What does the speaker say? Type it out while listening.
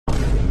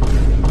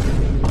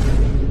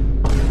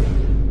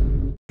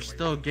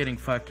still getting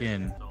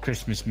fucking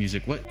Christmas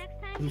music. What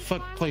the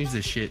fuck plays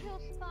this shit?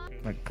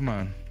 Like, come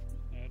on.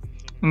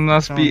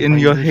 Must be in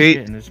your head.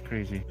 And it's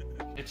crazy.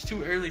 It's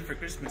too early for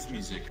Christmas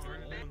music.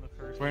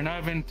 We're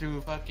not even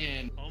to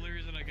fucking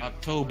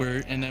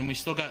October, and then we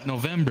still got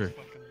November.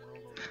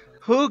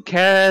 Who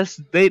cares?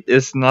 Date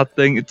is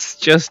nothing. It's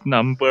just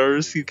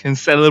numbers. You can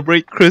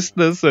celebrate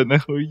Christmas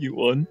whenever you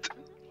want.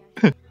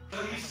 You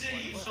say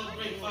you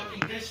celebrate fucking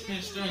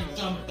Christmas during the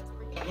summer.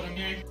 Is that what I'm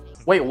hearing?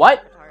 Wait,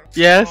 what?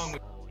 Yes.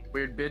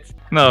 Weird bitch.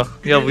 No,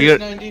 you're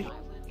weird.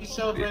 You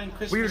celebrating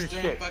Christmas Weird as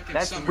during shit. fucking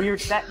That's summer. weird.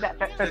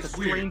 That's a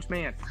strange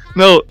man.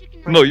 No,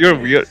 you're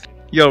weird.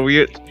 You're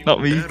weird,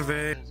 not me.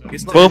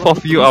 Both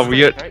of you are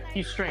weird. Right?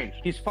 He's strange.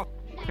 He's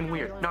fucking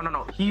weird.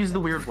 No. He's the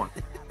weird one.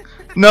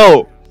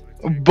 No,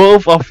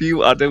 both of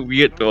you are the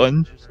weird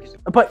one.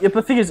 But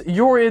the thing is,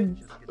 you're in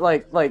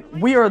like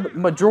we are the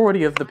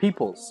majority of the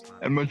peoples.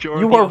 A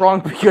majority. You are wrong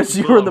because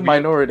you are the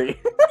minority.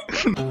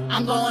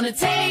 I'm gonna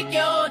take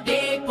your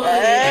dick, put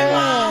it in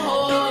my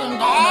hole. I'm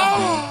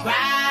gonna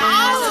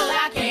ride till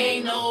I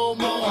can't no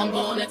more. I'm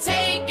gonna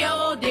take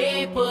your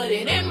dick, put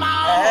it in my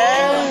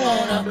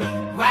hole. I'm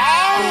gonna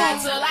ride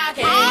till I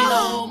can't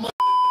no more.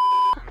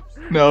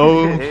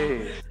 No.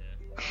 Hey.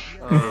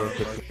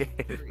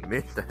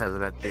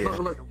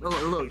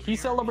 Look. He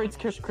celebrates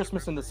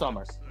Christmas in the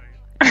summer.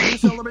 Do you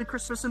celebrate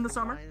Christmas in the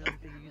summer?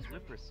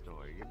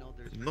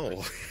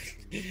 No.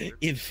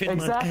 In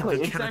Finland and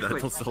in Canada, I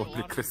don't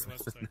celebrate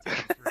Christmas.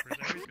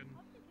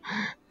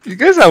 You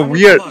guys are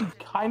weird.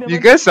 Kind of You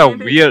guys are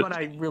understand it, weird. But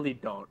I really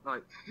don't.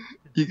 Like,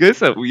 You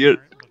guys are weird.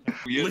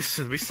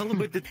 Listen, we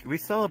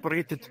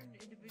celebrated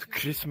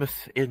Christmas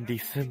in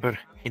December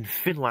in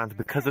Finland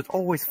because it's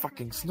always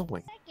fucking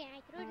snowing.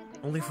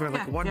 Only for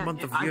like one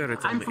month of year,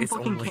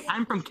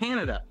 I'm from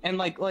Canada, and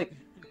like.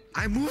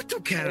 I moved to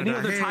Canada. Any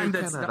other time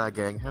that's Canada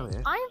gang, hell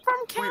yeah. I'm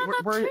from Canada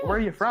Where are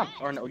you from?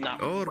 Or no,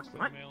 not. Oh,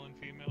 What?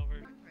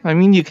 I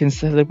mean, you can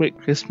celebrate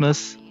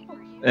Christmas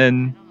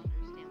in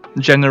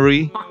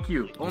January. Fuck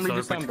you. Only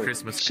December.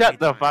 Christmas. Shut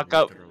the fuck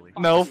up.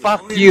 No,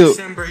 fuck you.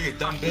 December, you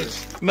dumb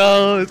bitch.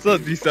 No, it's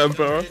not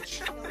December.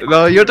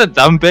 No, you're the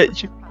dumb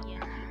bitch.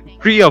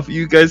 3 of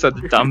you guys are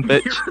the dumb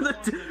bitch.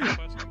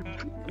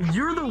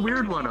 You're the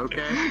weird one,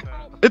 okay?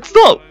 It's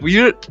not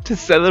weird to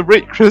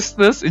celebrate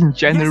Christmas in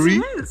January.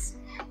 Yes, it is.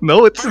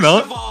 No, it's First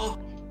not. of all,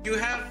 you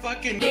have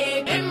fucking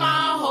dick in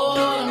my hole.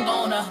 I'm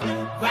gonna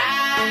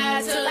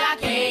ride till